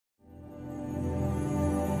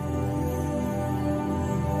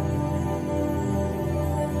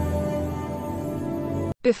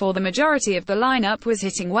Before the majority of the lineup was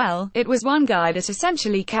hitting well, it was one guy that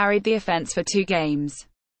essentially carried the offense for 2 games.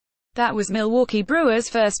 That was Milwaukee Brewers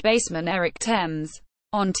first baseman Eric Thames.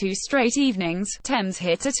 On 2 straight evenings, Thames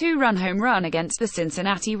hit a 2-run home run against the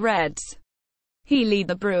Cincinnati Reds. He led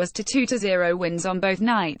the Brewers to 2-0 wins on both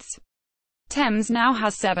nights. Thames now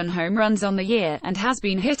has 7 home runs on the year, and has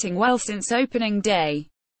been hitting well since opening day.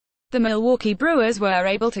 The Milwaukee Brewers were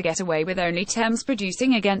able to get away with only Thames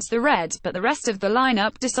producing against the Reds, but the rest of the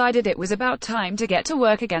lineup decided it was about time to get to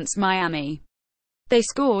work against Miami. They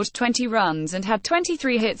scored 20 runs and had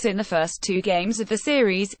 23 hits in the first 2 games of the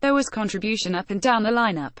series. There was contribution up and down the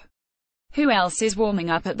lineup. Who else is warming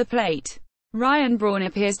up at the plate? Ryan Braun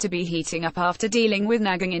appears to be heating up after dealing with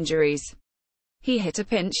nagging injuries. He hit a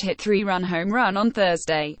pinch hit 3-run home run on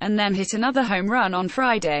Thursday, and then hit another home run on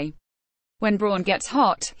Friday. When Braun gets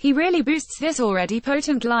hot, he really boosts this already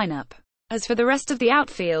potent lineup. As for the rest of the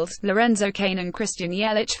outfield, Lorenzo Cain and Christian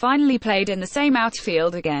Yelich finally played in the same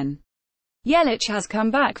outfield again. Yelich has come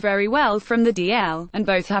back very well from the DL, and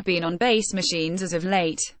both have been on-base machines as of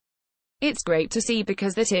late. It's great to see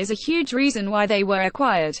because that is a huge reason why they were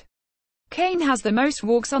acquired. Cain has the most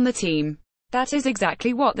walks on the team. That is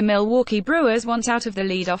exactly what the Milwaukee Brewers want out of the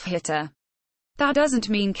leadoff hitter. That doesn't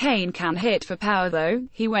mean Cain can hit for power though.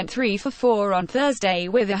 He went 3 for 4 on Thursday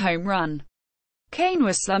with a home run. Cain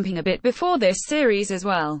was slumping a bit before this series as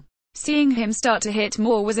well. Seeing him start to hit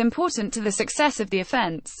more was important to the success of the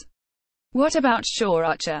offense. What about Shaw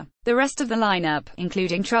Archer? The rest of the lineup,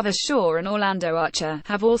 including Travis Shaw and Orlando Archer,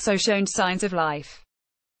 have also shown signs of life.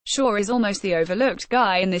 Shaw is almost the overlooked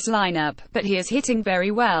guy in this lineup, but he is hitting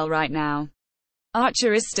very well right now.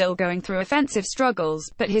 Archer is still going through offensive struggles,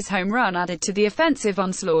 but his home run added to the offensive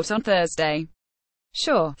onslaught on Thursday.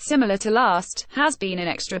 Shaw, similar to last, has been an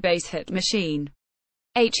extra base hit machine.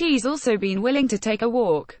 He's also been willing to take a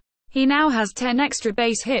walk. He now has 10 extra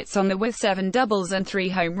base hits on the with 7 doubles and 3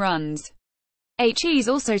 home runs. He's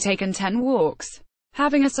also taken 10 walks.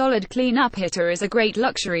 Having a solid clean-up hitter is a great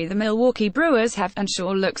luxury the Milwaukee Brewers have, and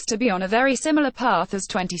Shaw looks to be on a very similar path as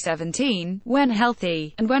 2017, when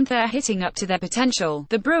healthy, and when they're hitting up to their potential.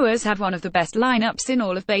 The Brewers have one of the best lineups in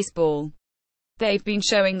all of baseball. They've been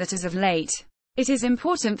showing that as of late. It is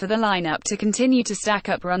important for the lineup to continue to stack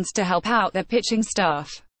up runs to help out their pitching staff.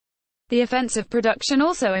 The offensive production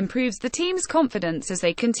also improves the team's confidence as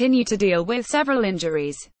they continue to deal with several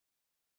injuries.